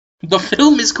The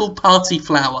film is called Party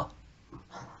Flower.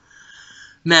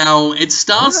 Now, it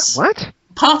stars... What?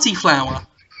 Party Flower.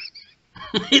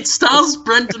 It stars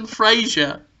Brendan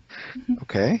Fraser.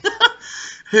 Okay.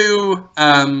 Who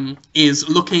is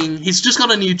looking... He's just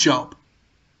got a new job.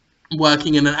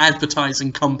 Working in an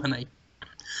advertising company.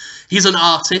 He's an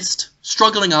artist.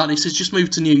 Struggling artist. He's just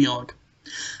moved to New York.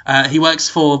 He works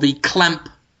for the Clamp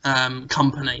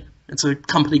company. It's a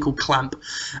company called Clamp,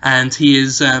 and he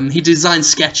designs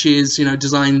sketches,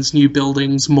 designs new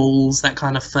buildings, malls, that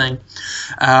kind of thing,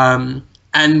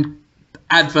 and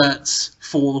adverts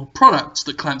for products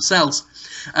that Clamp sells.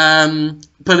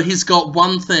 But he's got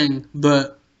one thing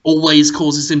that always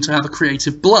causes him to have a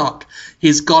creative block.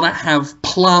 He's got to have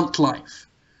plant life,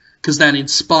 because that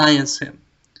inspires him.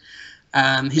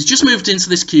 He's just moved into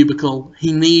this cubicle.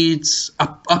 He needs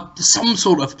some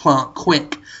sort of plant,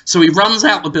 quick. So he runs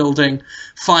out the building,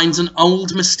 finds an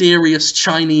old mysterious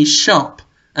Chinese shop,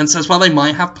 and says, well, they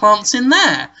might have plants in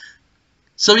there.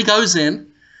 So he goes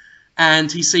in,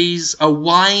 and he sees a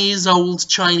wise old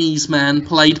Chinese man,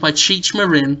 played by Cheech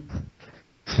Marin,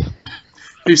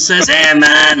 who says, hey,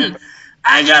 man,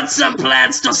 I got some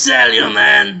plants to sell you,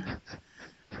 man.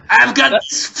 I've got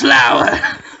this flower.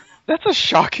 That's a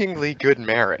shockingly good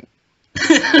Marin.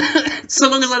 So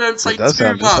long as I don't say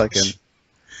too much.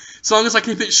 So long as I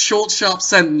keep it short, sharp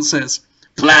sentences.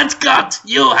 Plant cut,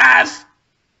 you have!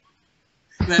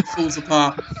 That falls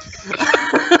apart.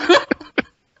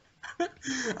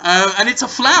 And it's a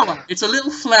flower. It's a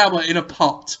little flower in a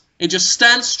pot. It just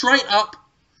stands straight up.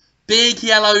 Big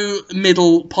yellow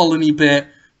middle polleny bit.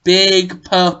 Big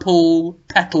purple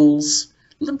petals.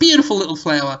 Beautiful little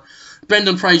flower.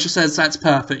 Brendan Fraser says that's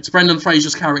perfect. Brendan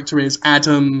Fraser's character is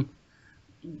Adam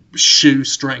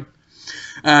Shoestring.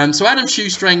 So Adam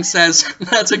Shoestring says,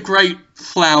 that's a great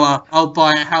flower, I'll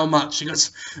buy it, how much? He goes,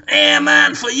 hey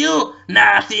man, for you,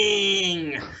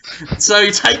 nothing. So he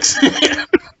takes it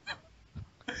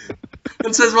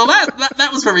and says, well that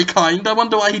was very kind, I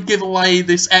wonder why he'd give away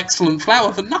this excellent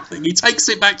flower for nothing. He takes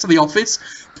it back to the office,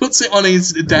 puts it on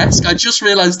his desk. I just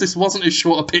realised this wasn't as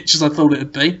short a pitch as I thought it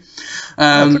would be.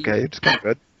 That's okay, it's kind of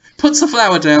good. Puts the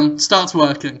flower down, starts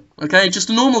working. Okay, just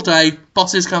a normal day.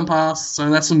 Bosses come past, so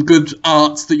that's some good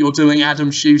art that you're doing, Adam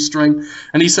Shoestring.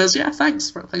 And he says, yeah, thanks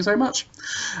very much.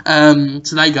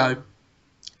 So they go.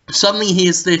 Suddenly he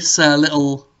hears this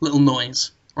little noise,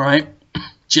 right?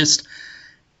 Just,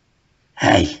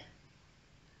 hey.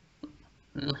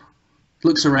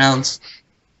 Looks around,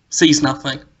 sees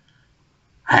nothing.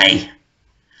 Hey.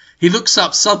 He looks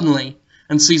up suddenly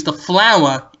and sees the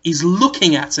flower is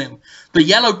looking at him. The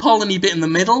yellow polleny bit in the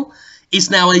middle is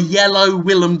now a yellow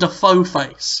Willem Dafoe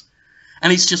face.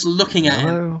 And it's just looking at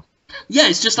him. Yeah,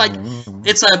 it's just like,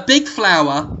 it's a big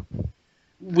flower,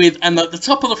 and at the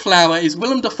top of the flower is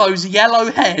Willem Dafoe's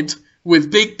yellow head with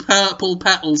big purple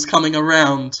petals coming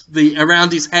around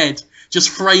his head, just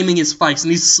framing his face,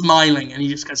 and he's smiling, and he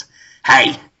just goes,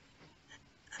 hey,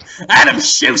 Adam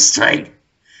Shoestring,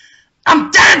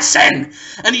 I'm dancing!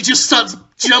 And he just starts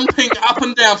jumping up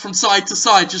and down from side to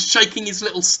side, just shaking his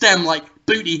little stem like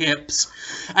booty hips.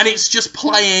 And it's just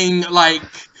playing like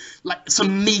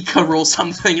some Mika or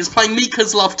something. It's playing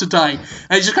Mika's Love Today. And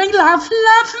he's just going, love,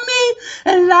 love me,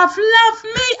 and love, love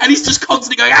me. And he's just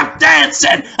constantly going, I'm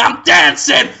dancing, I'm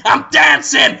dancing, I'm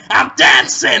dancing, I'm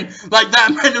dancing. Like that.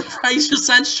 And Brendan Fraser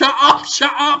said, shut up,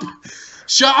 shut up.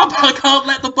 Shut up, I can't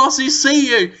let the bosses see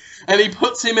you. And he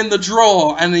puts him in the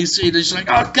drawer, and he's just like,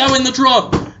 oh, go in the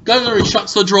drawer. Go in there, he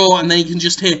shuts the drawer, and then you can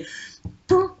just hear,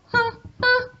 I'm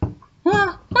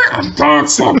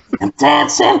dancing, I'm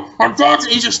dancing, I'm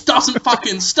dancing. He just doesn't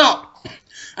fucking stop.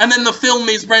 And then the film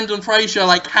is Brendan Fraser,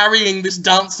 like, carrying this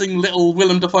dancing little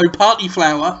Willem Dafoe party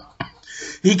flower.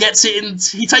 He gets it in,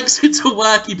 he takes it to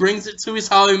work, he brings it to his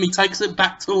home, he takes it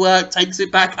back to work, takes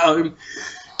it back home.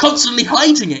 Constantly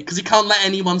hiding it, because he can't let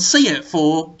anyone see it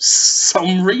for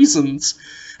some reasons.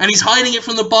 And he's hiding it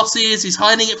from the bosses, he's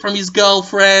hiding it from his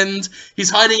girlfriend,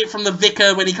 he's hiding it from the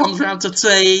vicar when he comes round to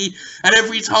tea. And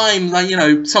every time, like,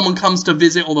 someone comes to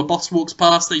visit or the boss walks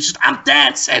past, he's just, I'm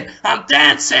dancing, I'm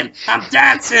dancing, I'm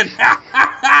dancing.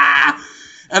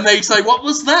 And they say, what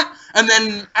was that? And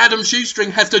then Adam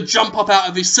Shoestring has to jump up out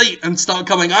of his seat and start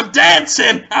going, I'm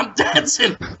dancing, I'm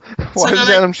dancing. What does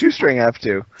Adam Shoestring have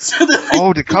to?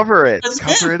 To cover it.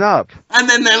 Cover it up. And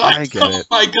then they're like, oh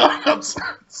my god, I'm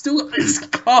still got this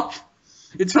cough.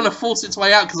 It's trying to force its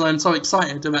way out because I'm so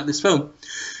excited about this film.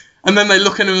 And then they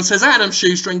look at him and says, Adam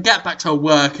Shoestring, get back to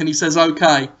work. And he says,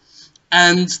 okay.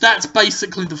 And that's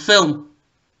basically the film.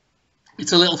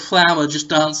 It's a little flower just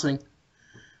dancing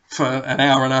for an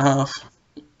hour and a half.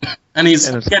 And he's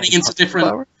And it's getting into different...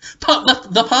 flower?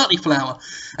 The party flower.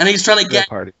 And he's trying to The get...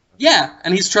 party. Yeah,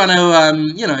 and he's trying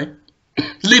to, you know,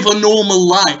 live a normal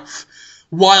life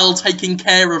while taking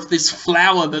care of this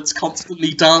flower that's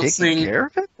constantly dancing. Taking care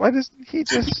of it? Why doesn't he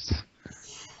just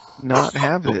not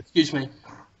have it? Excuse me.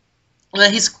 Well,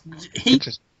 he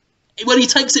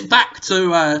takes it back to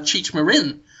Cheech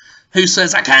Marin, who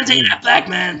says, "I can't eat that black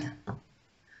man."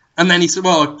 And then he says,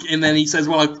 "Well,"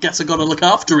 I guess I got to look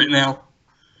after it now.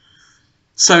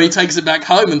 So he takes it back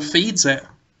home and feeds it.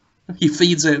 He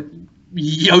feeds it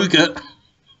yogurt.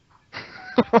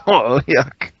 Oh,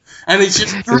 yuck. And it's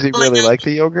just Does he really like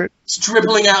the yogurt? It's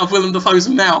dribbling out of Willem Dafoe's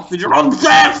mouth. He's just, I'm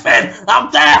dancing!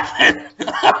 I'm dancing!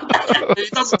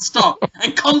 It doesn't stop.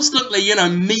 And constantly, you know,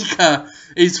 Mika,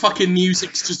 his fucking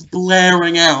music's just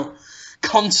blaring out.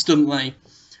 Constantly.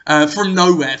 From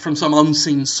nowhere, from some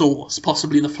unseen source.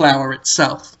 Possibly the flower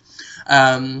itself.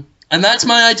 And that's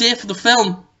my idea for the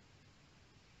film.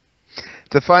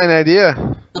 It's a fine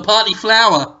idea. The party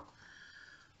flower.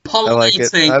 Pollinating like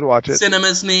it. I'd watch it.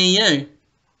 cinemas near you.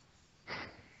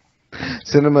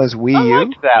 Cinema's Wii I U.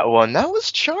 liked that one. That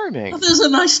was charming. Oh, there's a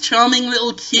nice, charming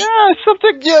little cute, Yeah,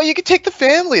 something. Yeah, you could take the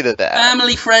family to that.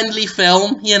 family-friendly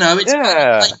film. You know, it's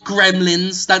Yeah. like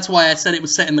Gremlins. That's why I said it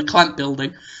was set in the Clamp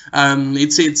building.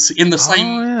 It's in the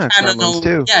same Gremlins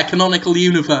too. canonical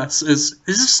universe as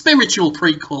a spiritual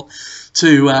prequel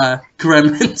to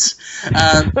Gremlins.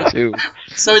 Too.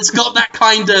 So it's got that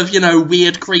kind of, you know,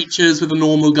 weird creatures with a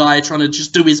normal guy trying to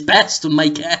just do his best and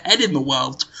make it ahead in the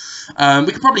world.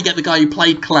 We could probably get the guy who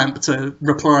played Clamp to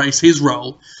reprise his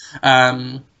role.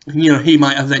 You know, he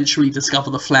might eventually discover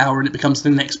the flower and it becomes the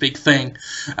next big thing.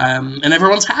 And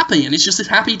everyone's happy, and it's just this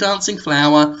happy dancing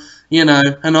flower, you know,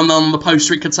 and on the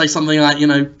poster it could say something like, you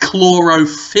know,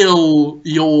 chlorophyll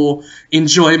your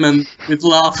enjoyment with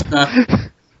laughter.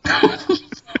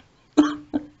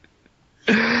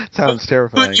 Sounds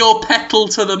terrifying. Put your petal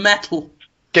to the metal.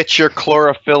 Get your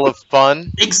chlorophyll of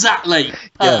fun. Exactly.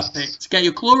 Perfect. Yes. Get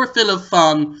your chlorophyll of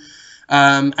fun,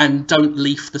 and don't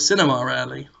leave the cinema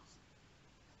early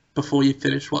before you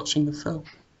finish watching the film.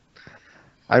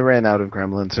 I ran out of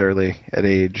Gremlins early at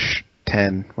age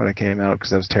 10 when it came out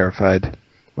because I was terrified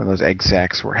when those egg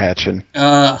sacs were hatching.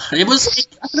 I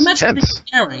can imagine it's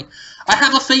scary. I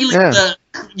have a feeling that,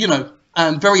 you know,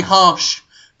 very harsh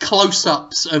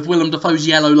close-ups of Willem Dafoe's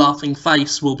yellow laughing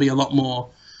face will be a lot more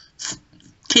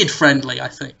kid-friendly, I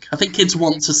think. I think kids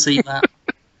want to see that.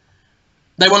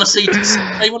 They want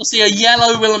to see a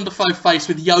yellow Willem Dafoe face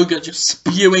with yogurt just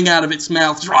spewing out of its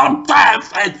mouth. And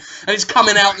it's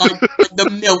coming out like the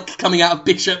milk coming out of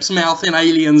Bishop's mouth in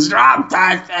Aliens.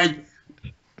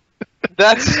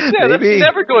 That's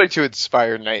never going to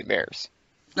inspire nightmares.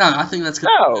 No, I think that's good.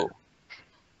 No.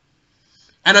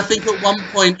 And I think at one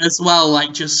point as well,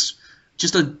 like just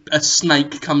a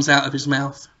snake comes out of his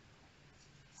mouth.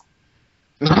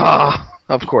 Ah,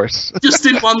 of course. Just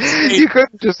in one scene. You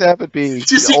couldn't just have it be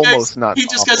almost not. He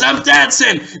just goes, "I'm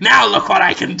dancing! Now look what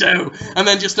I can do!" And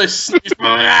then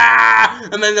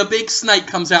and then the big snake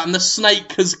comes out, and the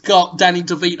snake has got Danny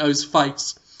DeVito's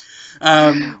face.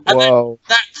 And then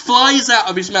that flies out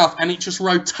of his mouth, and it just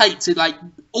rotates. It like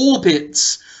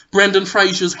orbits Brendan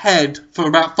Fraser's head for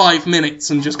about 5 minutes,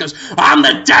 and just goes, "I'm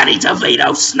the Danny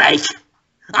DeVito snake.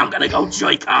 I'm gonna go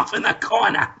jerk off in the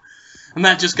corner." And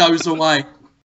that just goes away.